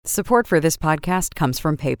Support for this podcast comes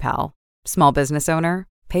from PayPal. Small business owner,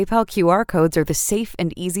 PayPal QR codes are the safe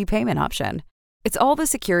and easy payment option. It's all the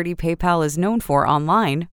security PayPal is known for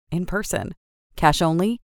online, in person. Cash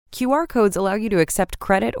only, QR codes allow you to accept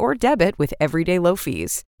credit or debit with everyday low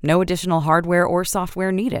fees. No additional hardware or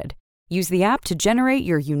software needed. Use the app to generate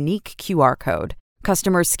your unique QR code.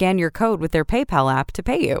 Customers scan your code with their PayPal app to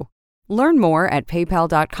pay you. Learn more at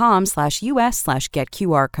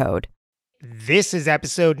paypal.com/US/getQRcode. This is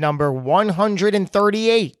episode number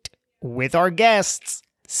 138 with our guests,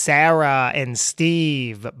 Sarah and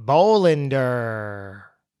Steve Bolander.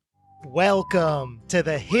 Welcome to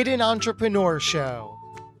the Hidden Entrepreneur Show.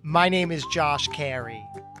 My name is Josh Carey.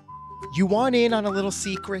 You want in on a little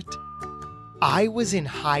secret? I was in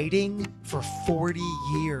hiding for 40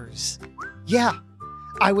 years. Yeah,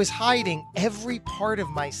 I was hiding every part of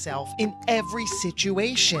myself in every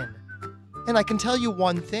situation. And I can tell you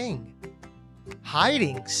one thing.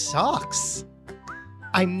 Hiding sucks.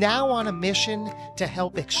 I'm now on a mission to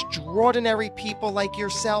help extraordinary people like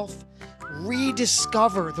yourself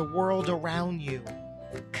rediscover the world around you,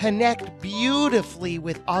 connect beautifully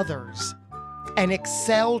with others, and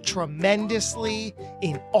excel tremendously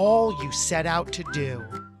in all you set out to do.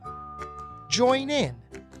 Join in.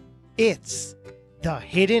 It's the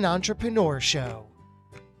Hidden Entrepreneur Show.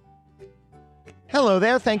 Hello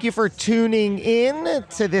there. Thank you for tuning in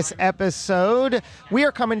to this episode. We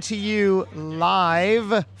are coming to you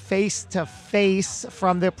live, face-to-face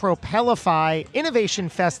from the Propellify Innovation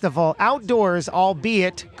Festival, outdoors,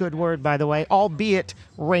 albeit, good word by the way, albeit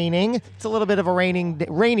raining. It's a little bit of a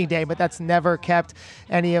rainy day, but that's never kept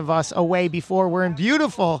any of us away before. We're in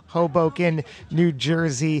beautiful Hoboken, New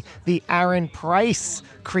Jersey, the Aaron Price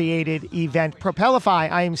created event.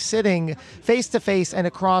 Propellify, I am sitting face-to-face and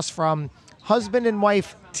across from husband and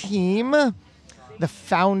wife team, the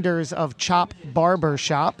founders of Chop Barber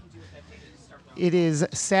Shop. It is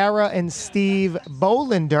Sarah and Steve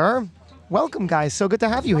Bolander. Welcome, guys. So good to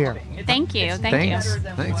have you here. Thank you. Thanks.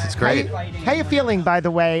 It's great. How you feeling, by the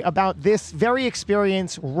way, about this very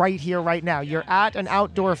experience right here, right now? You're at an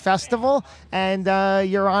outdoor festival, and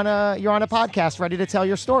you're on a podcast, ready to tell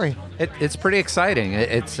your story. It's pretty exciting.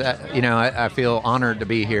 I feel honored to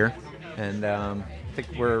be here, and I think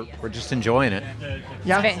we're just enjoying it.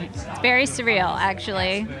 Yeah, it's very surreal,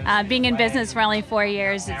 actually. Being in business for only 4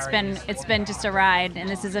 years, it's been just a ride, and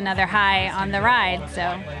this is another high on the ride.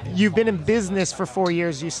 So you've been in business for 4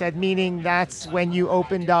 years, you said, meaning that's when you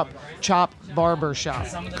opened up Chop Barber Shop.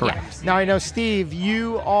 Correct. Yes. Now I know, Steve,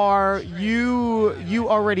 you already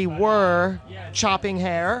were chopping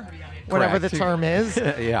hair, whatever the term is.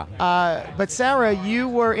 Yeah. But Sarah, you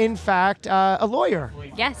were in fact a lawyer.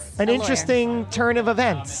 Yes. An interesting turn of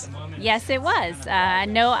events. Yes, it was.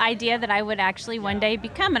 No idea that I would actually one day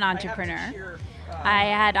become an entrepreneur. I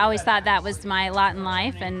had always thought that was my lot in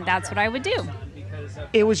life, and that's what I would do.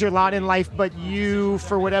 It was your lot in life, but you,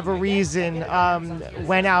 for whatever reason,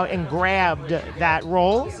 went out and grabbed that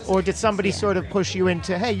role? Or did somebody sort of push you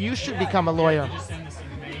into, hey, you should become a lawyer?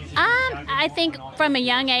 I think from a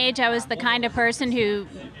young age, I was the kind of person who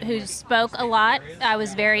spoke a lot. I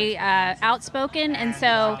was very outspoken, and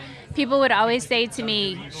so people would always say to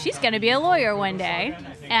me, she's going to be a lawyer one day,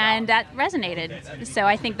 and that resonated. So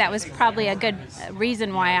I think that was probably a good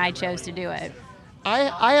reason why I chose to do it.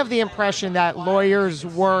 I have the impression that lawyers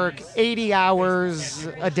work 80 hours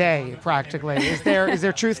a day, practically. Is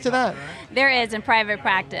there truth to that? There is in private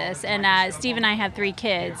practice, and Steve and I have 3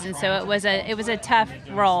 kids, and so it was a tough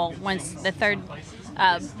role. Once the third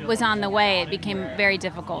was on the way, it became very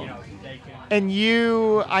difficult. And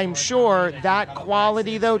you, I'm sure, that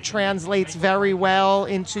quality, though, translates very well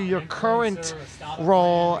into your current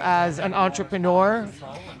role as an entrepreneur.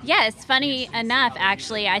 Yeah, it's funny enough,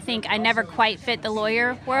 actually. I think I never quite fit the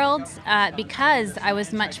lawyer world because I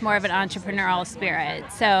was much more of an entrepreneurial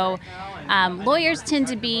spirit. So lawyers tend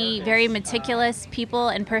to be very meticulous people,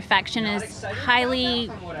 and perfection is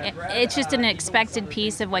it's just an expected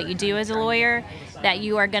piece of what you do as a lawyer, that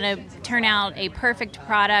you are going to turn out a perfect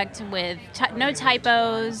product with no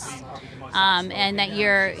typos, and that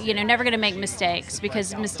you're never going to make mistakes,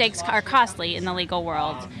 because mistakes are costly in the legal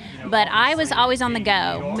world. But I was always on the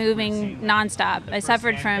go, moving nonstop. I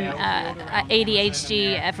suffered from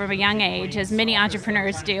ADHD from a young age, as many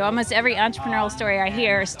entrepreneurs do. Almost every entrepreneurial story I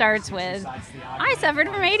hear starts with, I suffered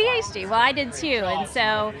from ADHD. Well, I did too. And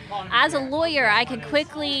so as a lawyer, I could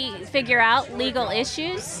quickly figure out legal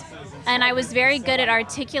issues and I was very good at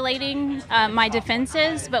articulating my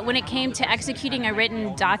defenses, but when it came to executing a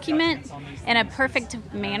written document in a perfect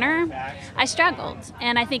manner, I struggled.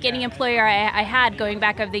 And I think any employer I had going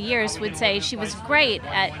back over the years would say she was great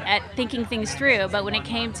at thinking things through, but when it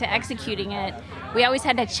came to executing it, we always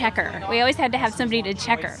had to check her. We always had to have somebody to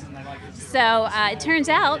check her. So it turns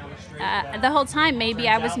out the whole time maybe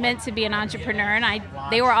I was meant to be an entrepreneur, and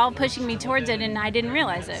they were all pushing me towards it, and I didn't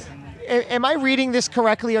realize it. Am I reading this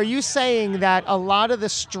correctly? Are you saying that a lot of the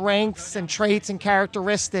strengths and traits and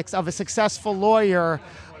characteristics of a successful lawyer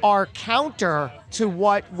are counter to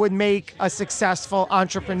what would make a successful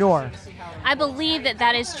entrepreneur? I believe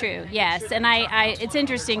that is true, yes. And it's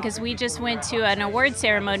interesting because we just went to an award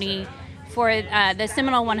ceremony for the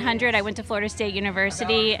Seminole 100. I went to Florida State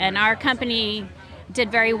University, and our company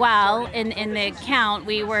did very well in the count.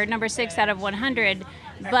 We were number 6 out of 100.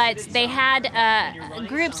 But they had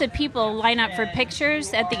groups of people line up for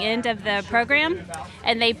pictures at the end of the program,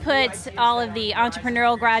 and they put all of the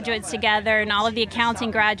entrepreneurial graduates together, and all of the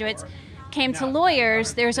accounting graduates came to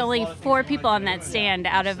lawyers. There's only 4 people on that stand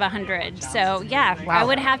out of 100. So yeah, wow. I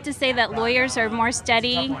would have to say that lawyers are more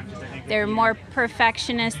steady, they're more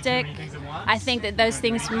perfectionistic. I think that those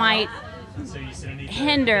things might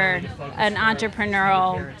hinder an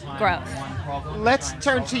entrepreneurial growth. Let's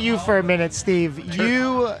turn to you for a minute, Steve.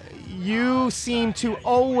 Sure. You seem to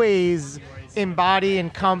always embody,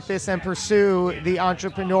 encompass, and pursue the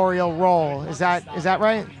entrepreneurial role. Is that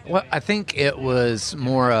right? Well, I think it was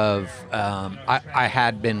more of I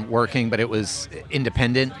had been working, but it was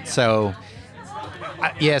independent. So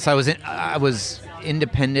yes, I was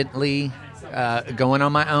independently going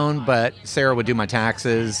on my own, but Sarah would do my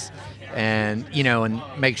taxes. And, and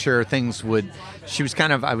make sure things she was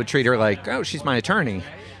I would treat her like, oh, she's my attorney,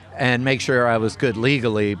 and make sure I was good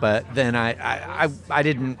legally. But then I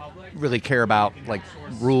didn't really care about like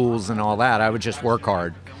rules and all that. I would just work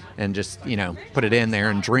hard and just, put it in there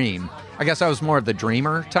and dream. I guess I was more of the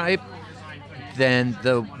dreamer type than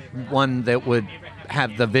the one that would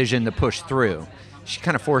have the vision to push through. She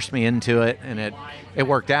kind of forced me into it, and it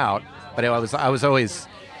worked out. But I was always,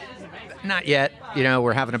 not yet,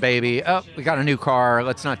 we're having a baby. Oh, we got a new car.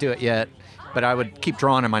 Let's not do it yet. But I would keep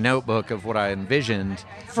drawing in my notebook of what I envisioned.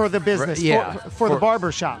 For the business, yeah, for the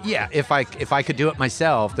barber shop. Yeah, if I could do it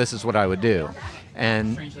myself, this is what I would do.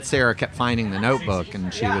 And Sarah kept finding the notebook,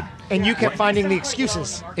 and she would... And you kept finding the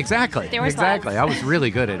excuses. Exactly. Exactly. I was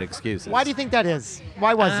really good at excuses. Why do you think that is?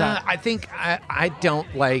 Why was that? I think I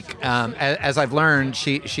don't like... as I've learned,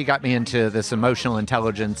 she got me into this emotional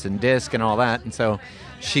intelligence and DISC and all that, and so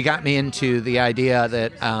she got me into the idea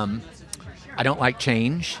that I don't like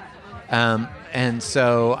change. And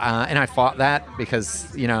so, and I fought that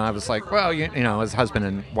because, I was like, well, as husband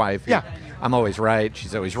and wife, yeah. I'm always right.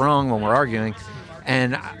 She's always wrong when we're arguing.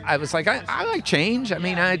 And I was like, I like change. I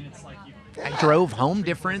mean, I drove home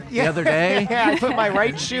different the other day. Yeah, I put my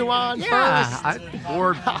right shoe on first. I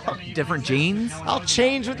wore different jeans. I'll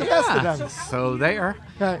change with the best of them. So there.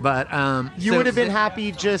 Right. But you would have been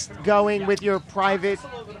happy just going with your private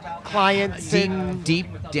clients. Deep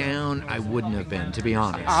down, I wouldn't have been, to be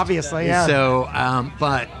honest. Obviously, yeah. So,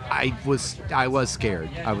 but I was scared.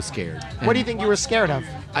 I was scared. What do you think you were scared of?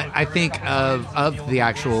 I think of the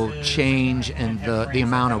actual change and the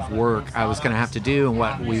amount of work I was going to have to do and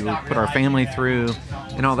what we would put our family through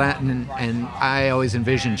and all that. And I always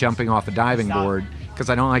envisioned jumping off a diving board because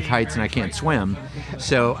I don't like heights and I can't swim.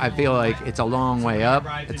 So I feel like it's a long way up,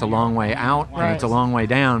 it's a long way out, and it's a long way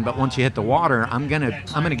down. But once you hit the water, I'm gonna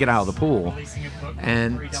get out of the pool.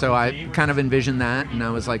 And so I kind of envisioned that, and I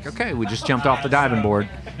was like, okay, we just jumped off the diving board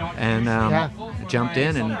and jumped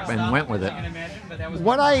in and went with it.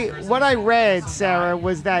 What I read, Sarah,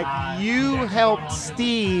 was that you helped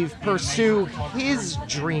Steve pursue his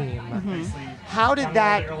dream. Mm-hmm. How did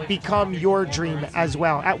that become your dream as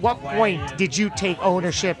well? At what point did you take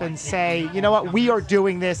ownership and say, you know what, we are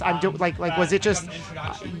doing this? I'm doing like was it just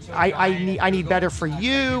I need better for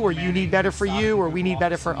you, or you need better for you, or we need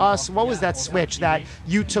better for us? What was that switch that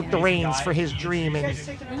you took the reins for his dream and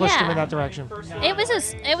pushed him in that direction?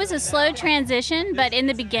 It was a slow transition, but in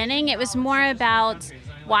the beginning, it was more about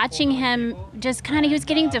watching him just he was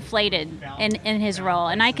getting deflated in his role,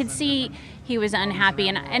 and I could see he was unhappy,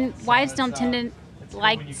 and wives don't tend to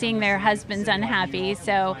like seeing their husbands unhappy.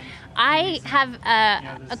 So I have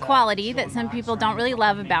a quality that some people don't really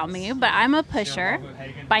love about me, but I'm a pusher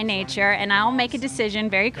by nature, and I'll make a decision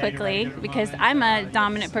very quickly because I'm a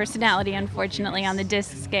dominant personality, unfortunately, on the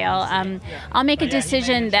DISC scale. I'll make a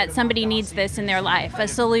decision that somebody needs this in their life, a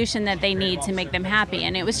solution that they need to make them happy.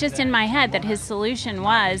 And it was just in my head that his solution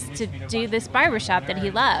was to do this barbershop that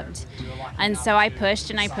he loved. And so I pushed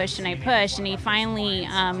and I pushed and I pushed, and he finally,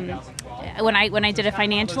 when I did a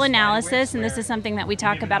financial analysis, and this is something that we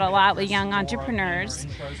talk about a lot with young entrepreneurs,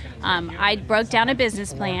 I broke down a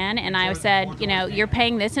business plan, and I said, you're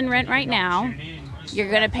paying this in rent right now. You're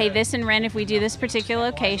going to pay this in rent if we do this particular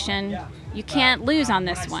location. You can't lose on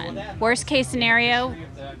this one. Worst case scenario,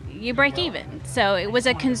 you break even. So it was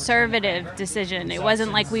a conservative decision. It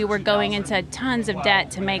wasn't like we were going into tons of debt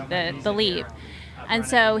to make the leap. And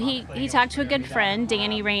so he talked to a good friend,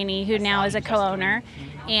 Danny Rainey, who now is a co-owner,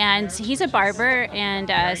 and he's a barber,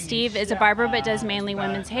 and Steve is a barber but does mainly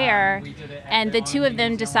women's hair. And the two of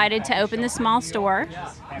them decided to open the small store,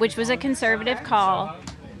 which was a conservative call.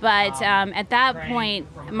 But at that point,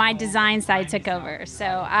 my design side took over.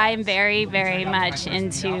 So I'm very, very much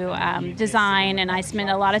into design, and I spent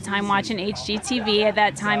a lot of time watching HGTV at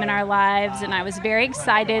that time in our lives, and I was very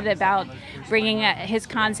excited about bringing his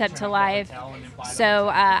concept to life. So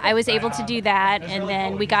I was able to do that, and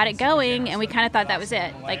then we got it going, and we kind of thought that was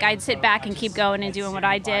it. Like, I'd sit back and keep going and doing what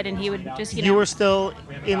I did, and he would just, You were still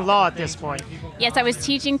in law at this point. Yes, I was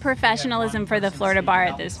teaching professionalism for the Florida bar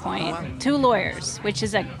at this point to lawyers, which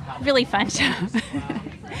is a really fun job.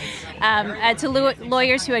 To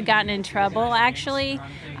lawyers who had gotten in trouble, actually,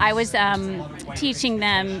 I was teaching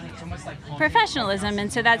them professionalism,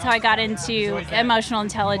 and so that's how I got into emotional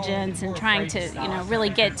intelligence and trying to, really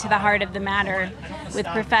get to the heart of the matter with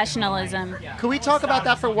professionalism. Could we talk about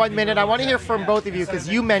that for 1 minute? I want to hear from both of you because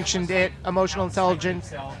you mentioned it, emotional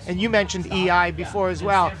intelligence, and you mentioned EI before as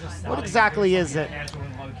well. What exactly is it?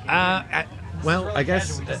 Well, I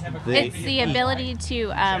guess it's the ability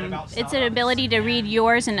to it's an ability to read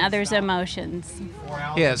yours and others' emotions.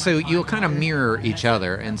 Yeah, so you'll kind of mirror each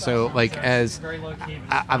other, and so like as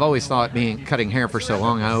I've always thought, being cutting hair for so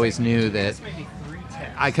long, I always knew that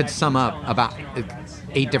I could sum up about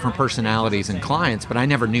 8 different personalities in clients, but I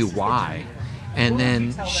never knew why. And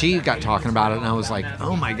then she got talking about it, and I was like,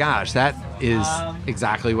 oh my gosh, that is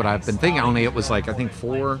exactly what I've been thinking. Only it was like, I think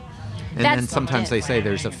 4. And then sometimes they say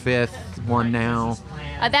there's a 5th one now.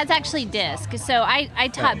 That's actually DISC. So I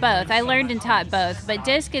taught both. I learned and taught both. But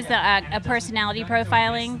DISC is a personality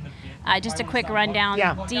profiling. Just a quick rundown.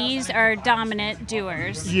 Yeah. D's are dominant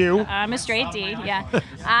doers. You. I'm a straight D, yeah.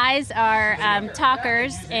 I's are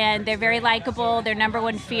talkers, and they're very likable. Their number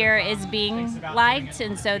one fear is being liked,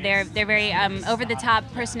 and so they're very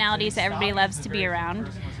over-the-top personalities that everybody loves to be around.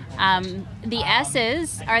 The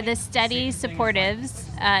S's are the steady supportives,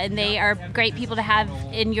 and they are great people to have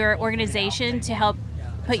in your organization to help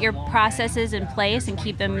put your processes in place and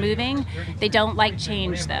keep them moving. They don't like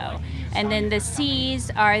change, though. And then the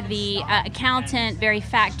C's are the accountant, very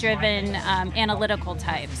fact-driven, analytical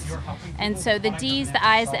types. And so the D's, the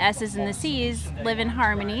I's, the S's, and the C's live in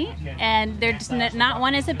harmony, and they're just not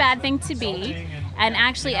one is a bad thing to be. And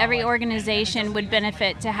actually, every organization would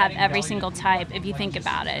benefit to have every single type if you think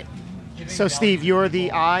about it. So, Steve, you're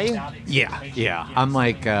the I? Yeah. I'm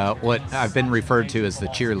like what I've been referred to as the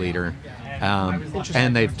cheerleader.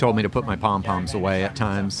 And they've told me to put my pom-poms away at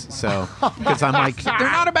times. So, because I'm like, they're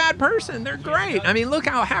not a bad person. They're great. I mean, look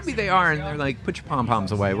how happy they are. And they're like, put your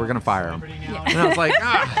pom-poms away. We're going to fire them. Yeah. And I was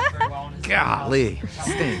like, golly,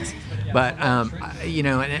 stinks. But,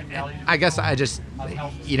 and I guess I just,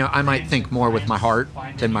 I might think more with my heart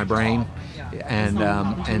than my brain.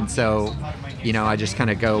 And so, I just kind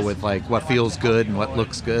of go with like what feels good and what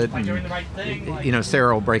looks good. And,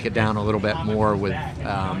 Sarah will break it down a little bit more with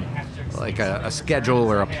like a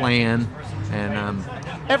schedule or a plan. And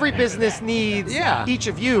every business needs each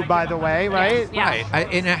of you, by the way, right? Yeah.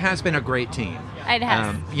 Right. And it has been a great team. It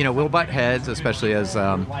has. We'll butt heads, especially as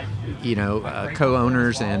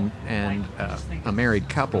co-owners and a married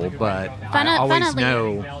couple, but I always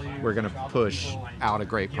know we're going to push out a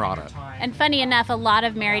great product. And funny enough, a lot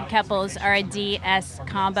of married couples are a DS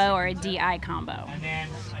combo or a DI combo.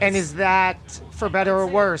 And is that for better or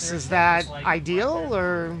worse? Is that ideal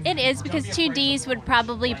or? It is, because 2 Ds would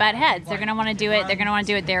probably butt heads. They're going to want to do it. They're going to want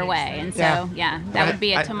to do it their way. And so, that would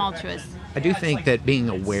be a tumultuous. I do think that being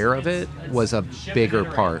aware of it was a bigger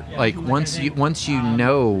part. Like once you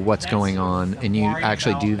know what's going on and you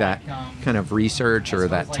actually do that kind of research or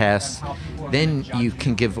that test, then you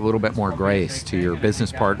can give a little bit more grace to your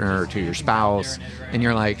business partner or to your spouse. And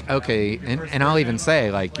you're like, okay, and I'll even say,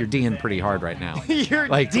 like, you're D'ing pretty hard right now. You're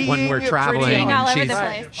like when we're traveling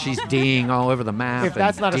and she's D'ing all over the map. If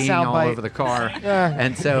that's not a D'ing sound all bite. over the car.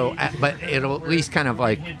 And so, but it'll at least kind of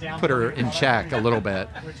like put her in check a little bit.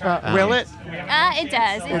 Will it? It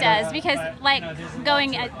does, because like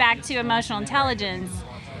going back to emotional intelligence,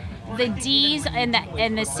 the D's and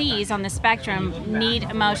the C's on the spectrum need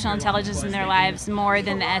emotional intelligence in their lives more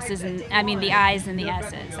than the S's and the I's and the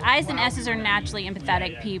S's. I's and S's are naturally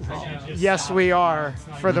empathetic people. Yes, we are,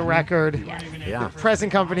 for the record. Yes. Yeah.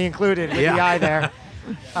 Present company included with the I there.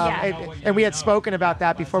 And we had spoken about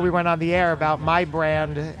that before we went on the air about my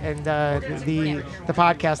brand and the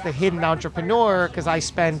podcast, The Hidden Entrepreneur, because I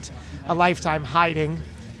spent a lifetime hiding,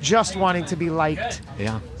 just wanting to be liked,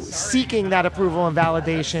 seeking that approval and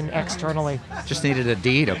validation externally. Just needed a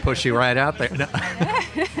D to push you right out there. No.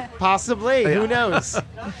 Possibly, who knows?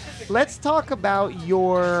 Let's talk about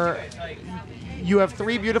you have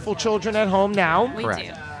 3 beautiful children at home now. We Correct.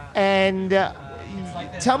 do. And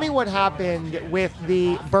tell me what happened with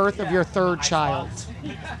the birth of your 3rd child.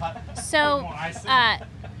 So,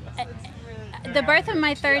 the birth of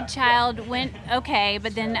my 3rd child went okay,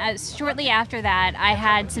 but then shortly after that, I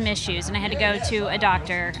had some issues, and I had to go to a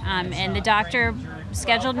doctor, and the doctor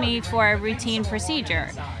scheduled me for a routine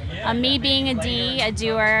procedure. Me being a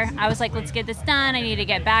doer, I was like, let's get this done. I need to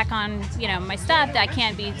get back on, my stuff. I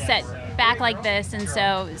can't be set back like this. And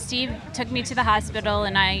so Steve took me to the hospital,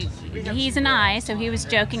 and he's an I, so he was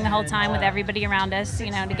joking the whole time with everybody around us, to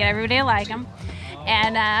get everybody to like him.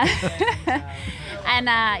 And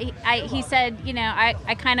he said,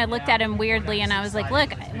 I kind of looked at him weirdly, and I was like,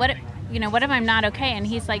 look, what if I'm not okay? And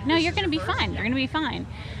he's like, no, you're going to be fine. You're going to be fine.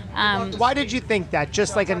 Why did you think that?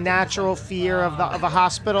 Just like a natural fear of a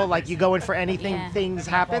hospital, like you go in for anything, things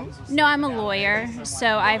happen? No, I'm a lawyer,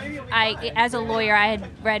 so as a lawyer, I had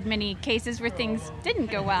read many cases where things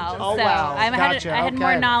didn't go well. Oh, so wow. I Gotcha. had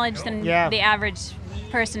more Okay. knowledge than the average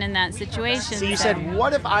person in that situation. So you said,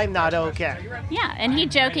 what if I'm not okay? Yeah, and he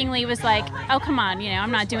jokingly was like, "Oh, come on,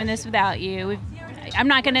 I'm not doing this without you. I'm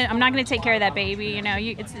not gonna take care of that baby.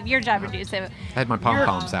 It's your job to do so." I had my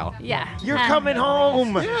pom-poms out. Yeah. You're coming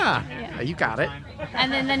home. Yeah, you got it.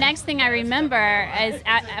 And then the next thing I remember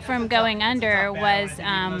from going under was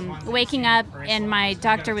waking up, and my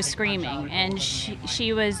doctor was screaming, and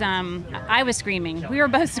she was I was screaming. We were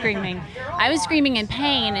both screaming. I was screaming in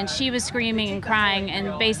pain, and she was screaming and crying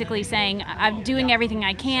and basically saying, "I'm doing everything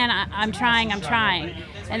I can. I'm trying.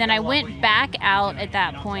 And then I went back out at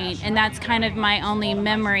that point, and that's kind of my only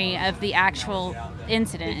memory of the actual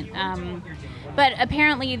incident. But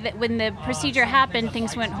apparently, when the procedure happened,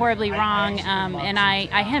 things went horribly wrong, and I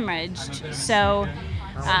hemorrhaged. So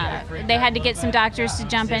they had to get some doctors to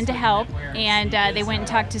jump in to help, and they went and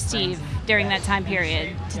talked to Steve during that time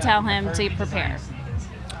period to tell him to prepare.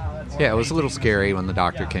 Yeah, it was a little scary when the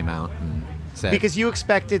doctor came out and said... Because you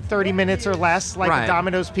expected 30 minutes or less, like a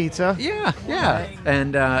Domino's pizza. Yeah.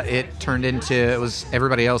 And it turned into... It was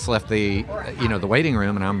everybody else left the waiting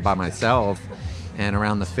room, and I'm by myself. And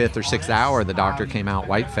around the 5th or 6th hour, the doctor came out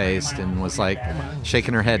white-faced and was like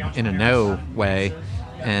shaking her head in a no way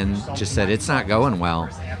and just said, "It's not going well."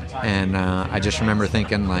 And I just remember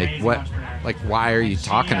thinking, what? Why are you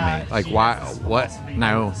talking to me? Why? What?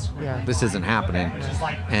 No, this isn't happening.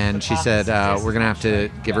 And she said, we're going to have to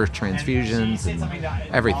give her transfusions and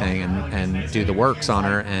everything and do the works on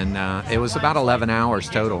her. And it was about 11 hours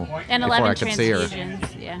total and before 11 I could see her.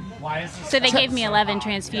 transfusions, yeah. So they gave me 11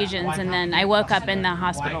 transfusions, and then I woke up in the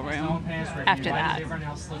hospital room after that.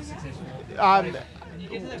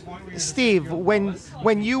 Steve,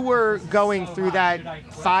 when you were going through that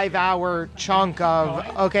 5-hour chunk of,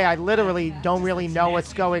 okay, I literally don't really know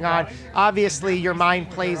what's going on, obviously your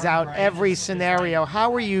mind plays out every scenario.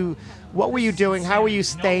 What were you doing? How were you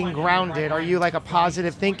staying grounded? Are you like a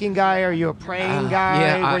positive thinking guy? Are you a praying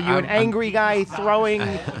guy? Were you an angry guy throwing?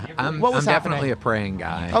 I'm what was happening? Definitely a praying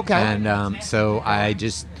guy. Okay. And so I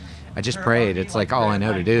just prayed. It's like all I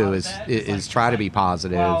know to do is try to be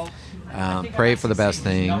positive. Pray for the best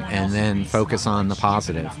thing, and then focus on the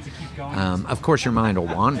positive. Of course, your mind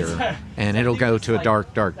will wander, and it'll go to a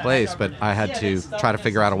dark, dark place, but I had to try to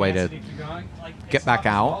figure out a way to get back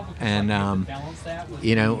out and, and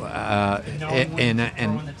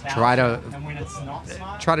try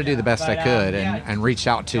to do the best I could and reach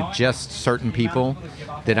out to just certain people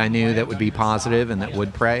that I knew that would be positive and that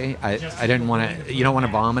would pray. I didn't want to, you don't want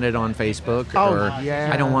to vomit it on Facebook.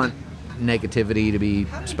 I don't want negativity to be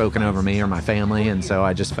spoken over me or my family, and so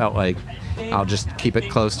I just felt like I'll just keep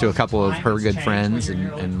it close to a couple of her good friends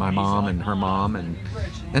and my mom and her mom, and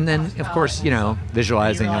then of course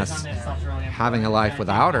visualizing us having a life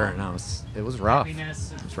without her, and it was rough.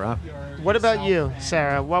 It was rough. What about you,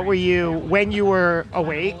 Sarah? What were you, when you were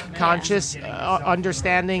awake, conscious,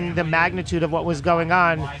 understanding the magnitude of what was going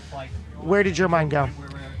on, where did your mind go?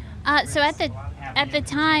 So at the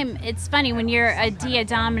time, it's funny, when you're a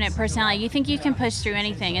dominant personality, you think you can push through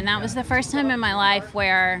anything. And that was the first time in my life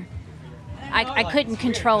where I couldn't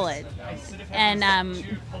control it. And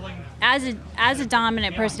as a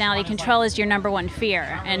dominant personality, control is your number one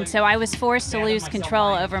fear. And so I was forced to lose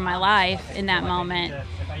control over my life in that moment,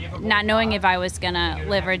 not knowing if I was going to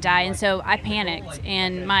live or die. And so I panicked,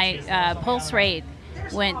 and my pulse rate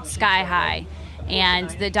went sky high. And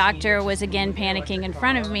the doctor was again panicking in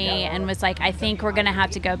front of me and was like, I think we're going to have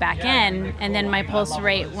to go back in. And then my pulse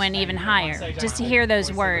rate went even higher, just to hear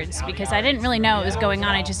those words, because I didn't really know what was going on.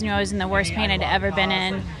 I just knew I was in the worst pain I'd ever been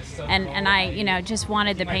in. And I, just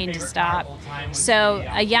wanted the pain to stop. So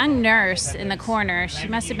a young nurse in the corner, she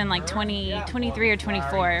must have been like 23 or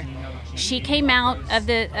 24, she came out of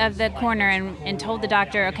the corner and told the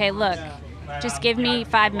doctor, okay, look, just give me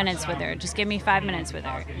 5 minutes with her. Just give me 5 minutes with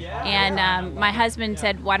her. And my husband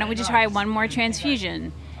said, why don't we just try one more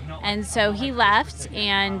transfusion? And so he left,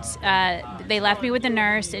 and they left me with the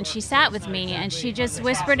nurse, and she sat with me, and she just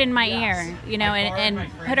whispered in my ear,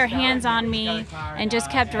 and put her hands on me and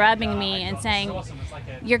just kept rubbing me and saying,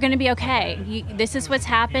 you're going to be okay. This is what's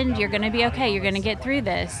happened. You're going to be okay. You're going to get through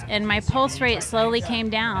this. And my pulse rate slowly came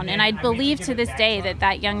down. And I believe to this day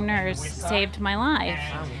that young nurse saved my life.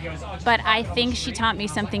 But I think she taught me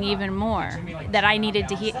something even more that I needed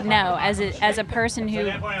to know as a person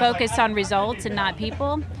who focused on results and not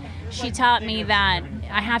people. She taught me that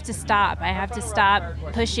I have to stop. I have to stop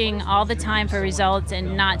pushing all the time for results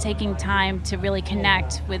and not taking time to really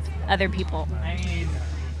connect with other people.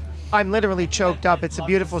 I'm literally choked up. It's a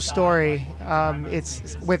beautiful story.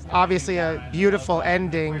 It's with obviously a beautiful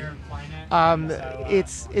ending.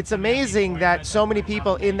 It's amazing that so many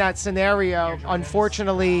people in that scenario,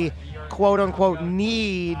 unfortunately, quote unquote,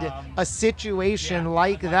 need a situation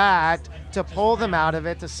like that to pull them out of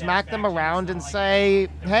it, to smack them around and say,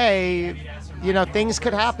 hey, things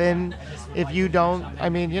could happen if you don't. I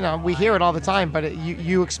mean, we hear it all the time, but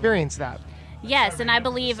you experience that. Yes, and I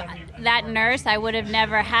believe that nurse, I would have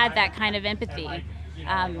never had that kind of empathy.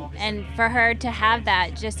 And for her to have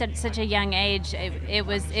that just at such a young age, it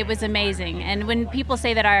was amazing. And when people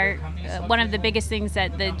say that one of the biggest things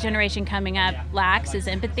that the generation coming up lacks is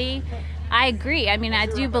empathy, I agree. I mean,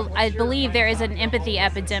 I believe there is an empathy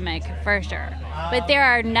epidemic for sure. But there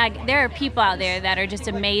are people out there that are just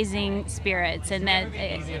amazing spirits, and that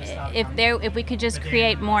if we could just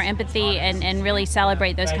create more empathy and really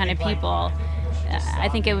celebrate those kind of people, I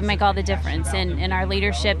think it would make all the difference in our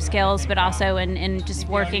leadership skills, but also in just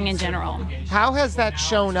working in general. How has that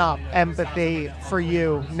shown up, empathy, for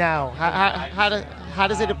you now? How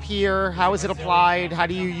does it appear? How is it applied? How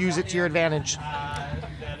do you use it to your advantage?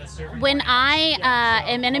 When I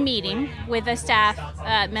am in a meeting with a staff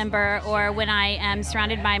member, or when I am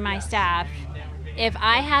surrounded by my staff, if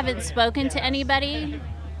I haven't spoken to anybody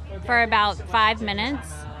for about 5 minutes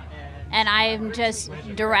and I'm just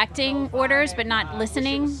directing orders but not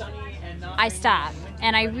listening, I stop.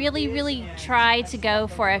 And I really, really try to go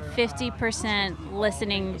for a 50%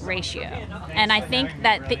 listening ratio. And I think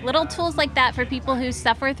that little tools like that for people who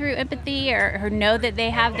suffer through empathy or who know that they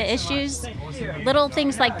have the issues, little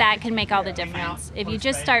things like that can make all the difference. If you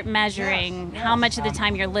just start measuring how much of the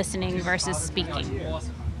time you're listening versus speaking,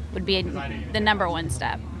 would be the number one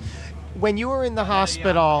step. When you were in the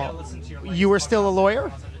hospital, you were still a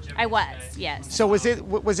lawyer? I was, yes. So was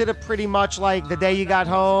it a pretty much like the day you got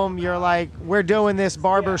home, you're like, we're doing this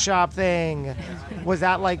barbershop thing? Was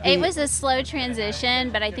that like It was a slow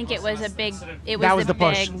transition, but I think it was a big, it was the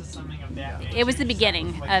push. It was the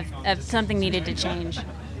beginning of something needed to change.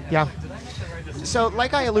 Yeah. So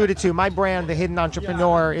like I alluded to, my brand, The Hidden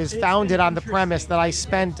Entrepreneur, is founded on the premise that I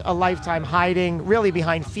spent a lifetime hiding really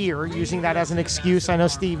behind fear, using that as an excuse. I know,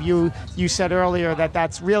 Steve, you said earlier that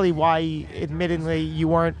that's really why, admittedly, you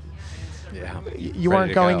weren't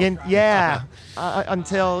going in. Yeah.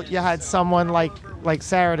 Until you had someone like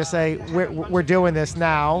Sarah to say, we're doing this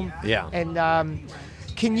now. Yeah. And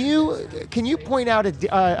can you point out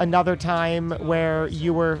another time where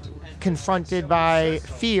you were confronted by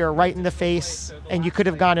fear right in the face, and you could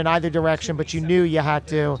have gone in either direction, but you knew you had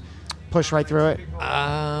to push right through it?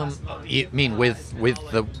 You mean with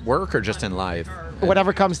the work or just in life?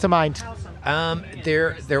 Whatever comes to mind.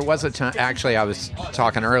 There was a time, actually, I was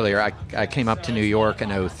talking earlier, I came up to New York in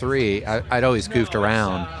 2003. I'd always goofed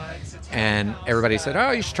around, and everybody said, oh,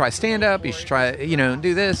 you should try stand-up, you should try,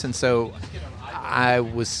 do this, and so I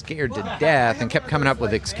was scared to death and kept coming up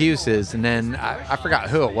with excuses. And then I forgot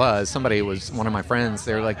who it was. Somebody was one of my friends.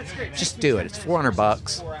 They were like, just do it. It's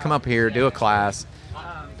 $400. Come up here, do a class.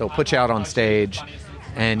 They'll put you out on stage,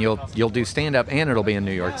 and you'll do stand up, and it'll be in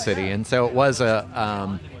New York City. And so it was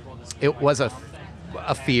a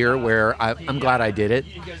a fear where I'm glad I did it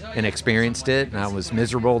and experienced it, and I was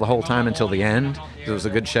miserable the whole time until the end. It was a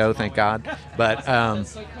good show, thank God. But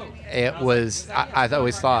it was, I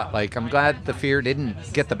always thought, like, I'm glad the fear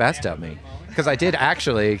didn't get the best of me, because I did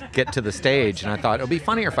actually get to the stage, and I thought it'll be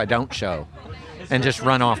funnier if I don't show and just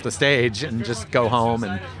run off the stage and just go home,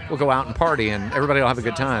 and we'll go out and party and everybody will have a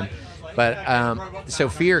good time. But so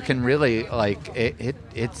fear can really, like,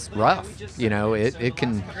 it's rough, you know. You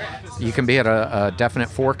can be at a definite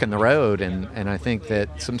fork in the road, and I think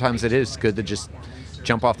that sometimes it is good to just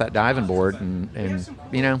jump off that diving board, and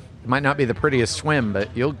you know, it might not be the prettiest swim, but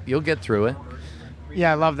you'll get through it.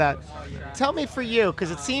 Yeah, I love that. Tell me for you,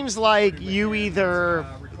 because it seems like you either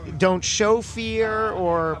don't show fear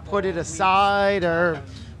or put it aside, or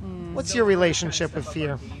what's your relationship with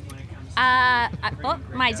fear?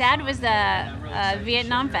 My dad was a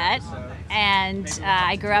Vietnam vet, and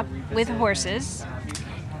I grew up with horses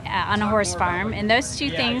on a horse farm, and those two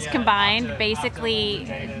things combined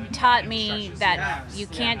basically taught me that you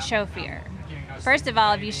can't show fear. First of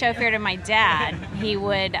all, if you show fear to my dad, he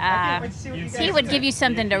would give you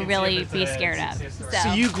something to really be scared of.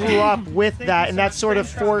 So you grew up with that, and that sort of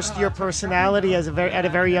forced your personality at a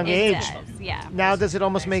very young age. It does, yeah. Now, does it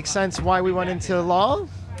almost make sense why we went into law?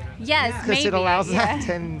 Yes, maybe. Because it allows that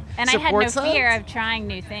and I had no that? fear of trying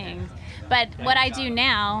new things. But what I do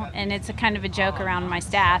now, and it's a kind of a joke around my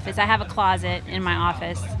staff, is I have a closet in my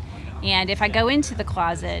office, and if I go into the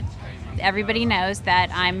closet, everybody knows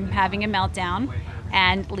that I'm having a meltdown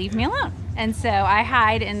and leave me alone. And so I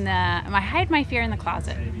hide my fear in the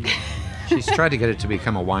closet. She's tried to get it to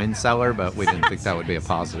become a wine cellar, but we didn't think that would be a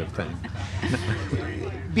positive thing.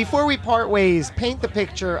 Before we part ways, paint the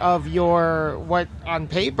picture of your, what on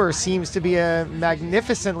paper seems to be a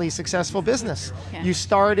magnificently successful business. Yeah. You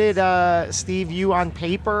started, Steve, you on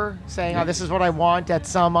paper saying, oh, this is what I want at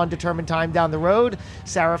some undetermined time down the road.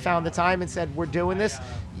 Sarah found the time and said, we're doing this.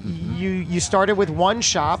 Mm-hmm. You started with one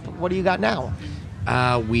shop. What do you got now?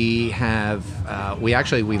 We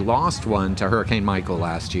lost one to Hurricane Michael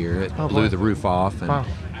last year. It blew the roof off, and wow.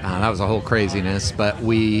 That was a whole craziness. But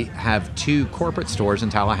we have 2 corporate stores in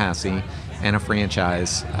Tallahassee and a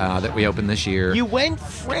franchise that we opened this year. You went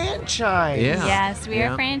franchise. Yeah. Yes, we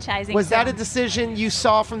are franchising. Was that a decision you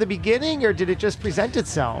saw from the beginning, or did it just present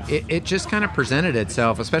itself? It just kind of presented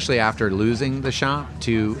itself, especially after losing the shop,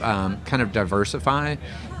 to kind of diversify.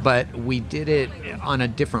 But we did it on a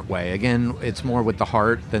different way. Again, it's more with the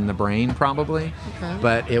heart than the brain, probably. Okay.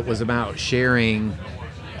 But it was about sharing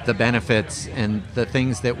the benefits and the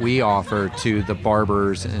things that we offer to the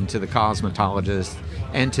barbers and to the cosmetologists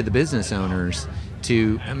and to the business owners,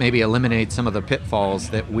 to maybe eliminate some of the pitfalls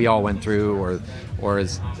that we all went through, or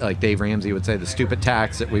as like Dave Ramsey would say, the stupid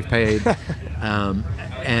tax that we've paid,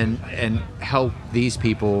 and help these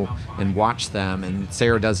people and watch them. And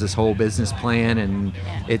Sarah does this whole business plan, and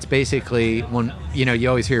it's basically, when you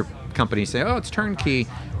always hear companies say, oh, it's turnkey.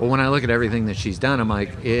 Well, when I look at everything that she's done, I'm like,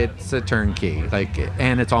 it's a turnkey,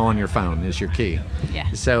 and it's all on your phone is your key. Yeah.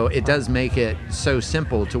 So it does make it so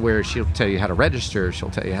simple to where she'll tell you how to register, she'll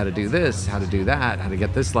tell you how to do this, how to do that, how to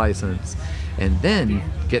get this license, and then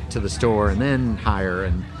get to the store and then hire.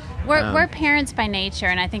 And we're parents by nature,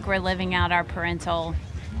 and I think we're living out our parental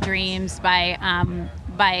dreams by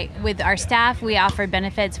with our staff. We offer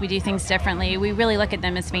benefits, we do things differently, we really look at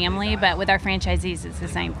them as family, but with our franchisees it's the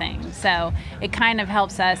same thing. So it kind of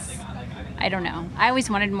helps us. I don't know, I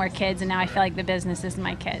always wanted more kids, and now I feel like the business is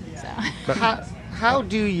my kid. So how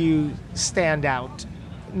do you stand out?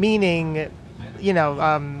 Meaning,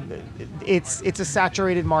 it's a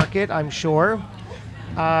saturated market, I'm sure.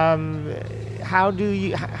 How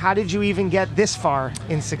did you even get this far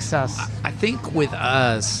in success? I think with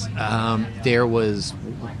us, there was,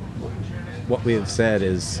 what we have said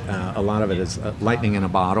is a lot of it is lightning in a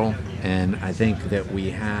bottle, and I think that we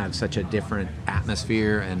have such a different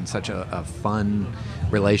atmosphere and such a fun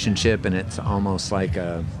relationship, and it's almost like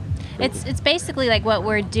It's basically like what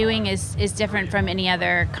we're doing is different from any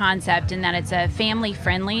other concept, in that it's a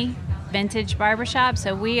family-friendly vintage barbershop.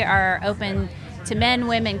 So we are open to men,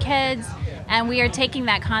 women, kids, and we are taking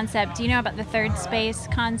that concept. Do you know about the third space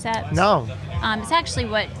concept? No. It's actually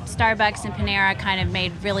what Starbucks and Panera kind of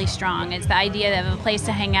made really strong. It's the idea of a place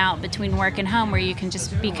to hang out between work and home where you can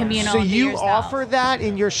just be communal. So and be you yourself. offer that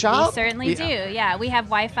in your shop? We certainly do, yeah. We have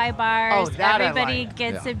Wi-Fi bars. Oh, that Everybody I like.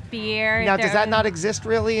 gets a beer. Now, does that not exist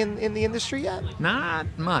really in the industry yet? not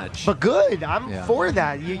much. But good. I'm for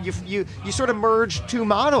that. You sort of merge 2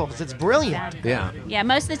 models. It's brilliant. Yeah. Yeah,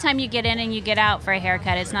 most of the time you get in and you get out for a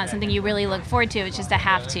haircut. It's not something you really look forward to. It's just a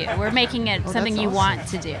have to. We're making it something you want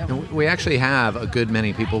to do. And we actually have a good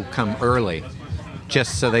many people come early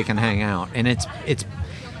just so they can hang out. And it's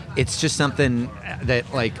just something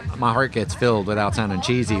that, like, my heart gets filled without sounding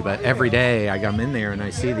cheesy, but every day I come in there and I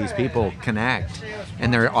see these people connect,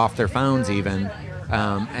 and they're off their phones even,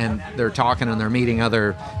 and they're talking and they're meeting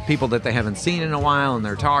other people that they haven't seen in a while, and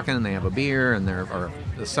they're talking and they have a beer and or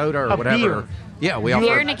a soda or whatever. Beer. Yeah, we Beer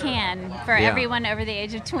offer in a can for everyone over the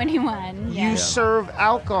age of 21. You serve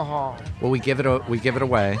alcohol Well, we give it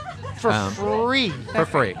away for free. for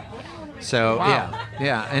free. So Wow.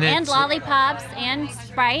 yeah, and And it's, lollipops and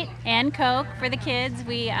Sprite and Coke for the kids.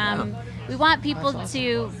 We want people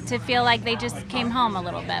to feel like they just came home a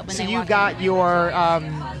little bit when So they you walk got in. your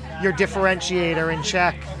differentiator in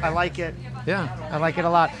check. I like it. yeah. I like it a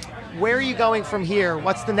lot. Where are you going from here?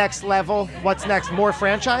 What's the next level? What's next? More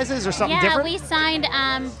franchises or something different? We signed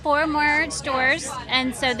 4 more stores,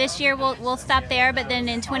 and so this year we'll stop there. But then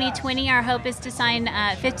in 2020, our hope is to sign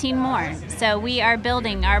 15 more. So we are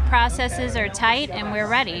building. Our processes are tight, and we're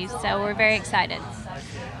ready. So we're very excited.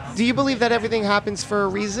 Do you believe that everything happens for a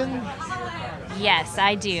reason? Yes,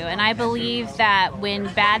 I do, and I believe that when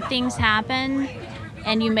bad things happen,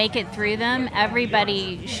 and you make it through them,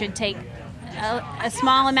 everybody should take a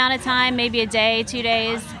small amount of time, maybe a day, 2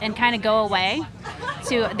 days, and kind of go away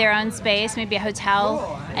to their own space, maybe a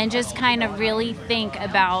hotel, and just kind of really think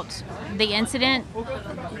about the incident,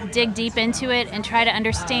 dig deep into it, and try to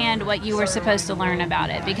understand what you were supposed to learn about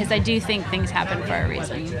it, because I do think things happen for a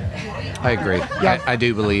reason. I agree. Yeah. I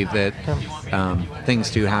do believe that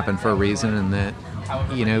things do happen for a reason, and that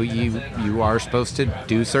you are supposed to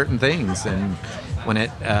do certain things. And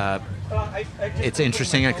when it's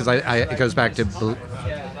interesting because it goes back to,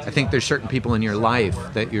 I think there's certain people in your life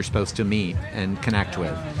that you're supposed to meet and connect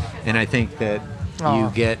with, and I think that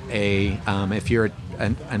you get if you're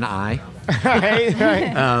an I,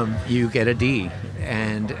 Right. you get a D,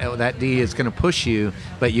 and that D is going to push you,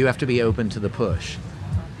 but you have to be open to the push,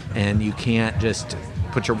 and you can't just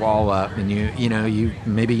put your wall up, and you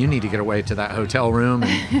maybe you need to get away to that hotel room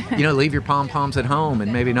and leave your pom-poms at home,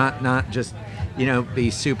 and maybe not just be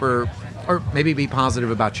super, or maybe be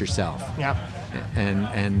positive about yourself. Yeah.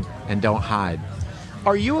 And don't hide.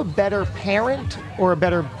 Are you a better parent or a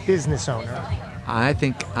better business owner? I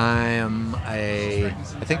think I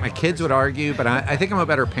think my kids would argue, but I think I'm a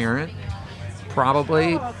better parent,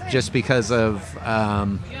 probably just because of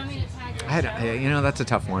that's a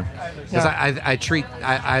tough one, because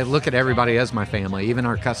I look at everybody as my family, even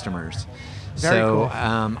our customers. Very so cool.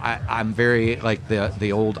 I'm very like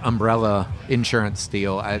the old umbrella insurance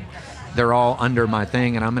deal. They're all under my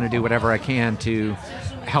thing, and I'm going to do whatever I can to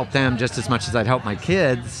help them just as much as I'd help my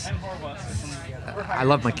kids. I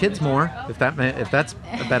love my kids more, if that's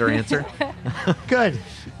a better answer. Good.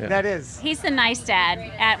 Yeah. That is. He's the nice dad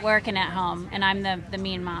at work and at home, and I'm the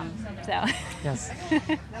mean mom. So Yes.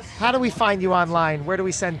 How do we find you online? Where do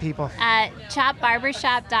we send people?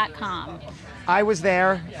 chopbarbershop.com. I was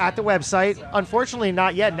there at the website. Unfortunately,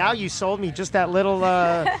 not yet. Now you sold me just that little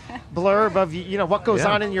blurb of what goes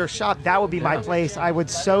on in your shop. That would be my place. I would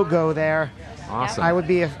so go there. Awesome. I would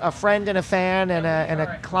be a friend and a fan and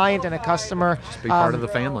a client and a customer. Just be part of the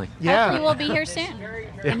family. Yeah. Hopefully we'll be here soon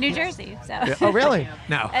in New Jersey. So. Oh, really?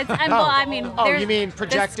 No. Oh, you mean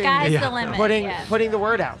projecting? The sky's the limit. Putting the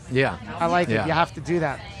word out. Yeah. I like it. Yeah. You have to do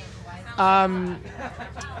that.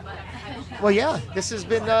 Well, yeah, this has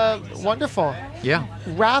been wonderful. Yeah.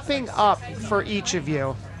 Wrapping up for each of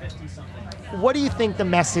you, what do you think the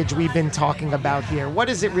message we've been talking about here? What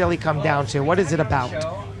does it really come down to? What is it about?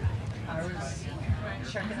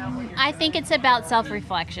 I think it's about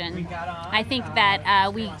self-reflection. I think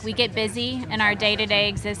that we get busy in our day-to-day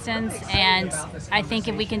existence, and I think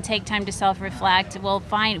if we can take time to self-reflect, we'll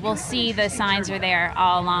see the signs are there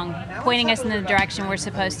all along, pointing us in the direction we're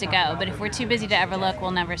supposed to go. But if we're too busy to ever look, we'll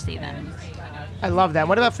never see them. I love that.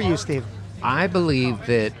 What about for you, Steve? I believe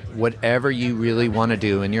that whatever you really want to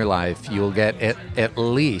do in your life, you'll get at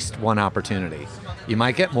least one opportunity. You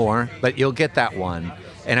might get more, but you'll get that one.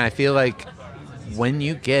 And I feel like when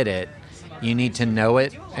you get it, you need to know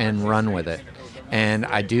it and run with it. And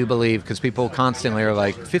I do believe, because people constantly are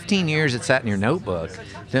like, 15 years it sat in your notebook.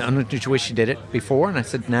 Don't you wish you did it before? And I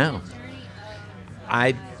said, no.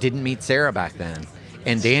 I didn't meet Sarah back then.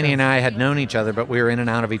 And Danny and I had known each other, but we were in and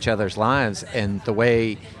out of each other's lives. And the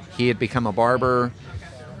way he had become a barber,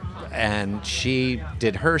 and she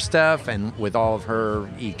did her stuff, and with all of her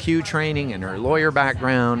EQ training and her lawyer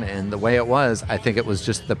background and the way it was, I think it was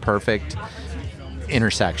just the perfect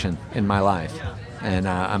intersection in my life. And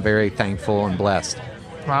I'm very thankful and blessed.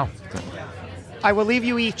 Wow. I will leave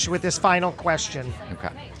you each with this final question. Okay.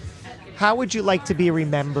 How would you like to be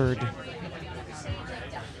remembered?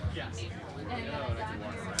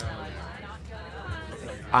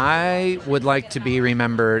 I would like to be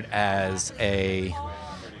remembered as a.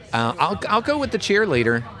 I'll go with the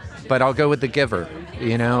cheerleader, but I'll go with the giver.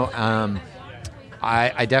 You know,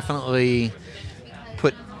 I definitely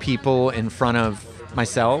put people in front of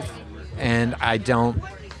myself, and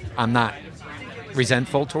I'm not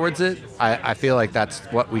resentful towards it. I feel like that's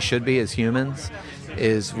what we should be as humans,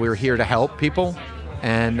 is we're here to help people,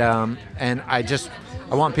 and I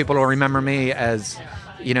want people to remember me as,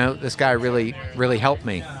 you know, this guy really, really helped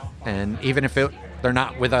me, and even if they're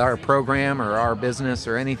not with our program or our business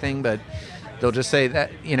or anything, but they'll just say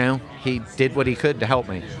that, you know, he did what he could to help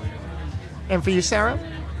me. And for you, Sarah?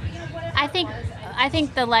 I think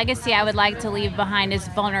the legacy I would like to leave behind is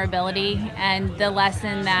vulnerability, and the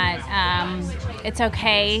lesson that it's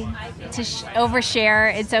okay to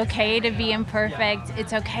overshare, it's okay to be imperfect,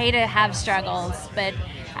 it's okay to have struggles, but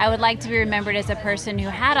I would like to be remembered as a person who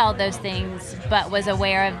had all those things but was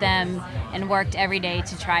aware of them and worked every day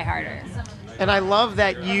to try harder. And I love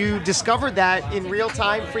that you discovered that in real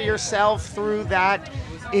time for yourself through that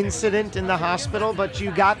incident in the hospital, but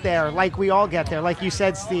you got there, like we all get there. Like you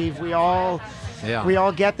said, Steve, we all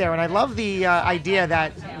get there. And I love the idea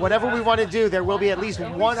that whatever we want to do, there will be at least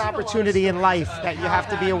one opportunity in life that you have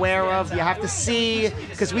to be aware of, you have to see,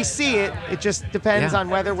 because we see it. It just depends on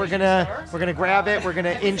whether we're gonna grab it, we're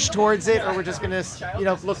gonna inch towards it, or we're just gonna, you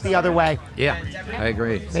know, look the other way. Yeah, I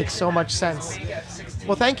agree. Makes so much sense.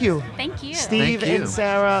 Well, thank you. Thank you. Steve and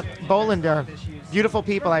Sarah Bolender. Beautiful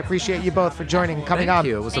people. I appreciate you both for joining and coming on. Thank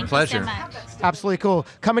you. It was Thank a pleasure. you so much. Absolutely cool.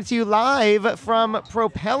 Coming to you live from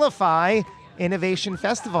Propellify Innovation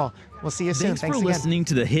Festival. We'll see you soon. Thanks for again. listening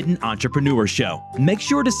to the Hidden Entrepreneur Show. Make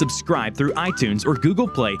sure to subscribe through iTunes or Google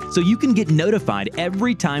Play so you can get notified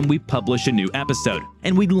every time we publish a new episode.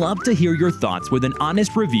 And we'd love to hear your thoughts with an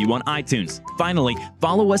honest review on iTunes. Finally,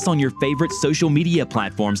 follow us on your favorite social media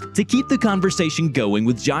platforms to keep the conversation going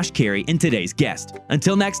with Josh Carey and today's guest.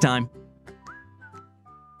 Until next time.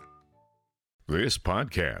 This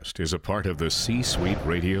podcast is a part of the C-Suite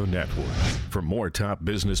Radio Network. For more top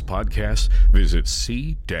business podcasts, visit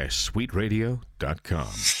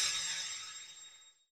c-suiteradio.com.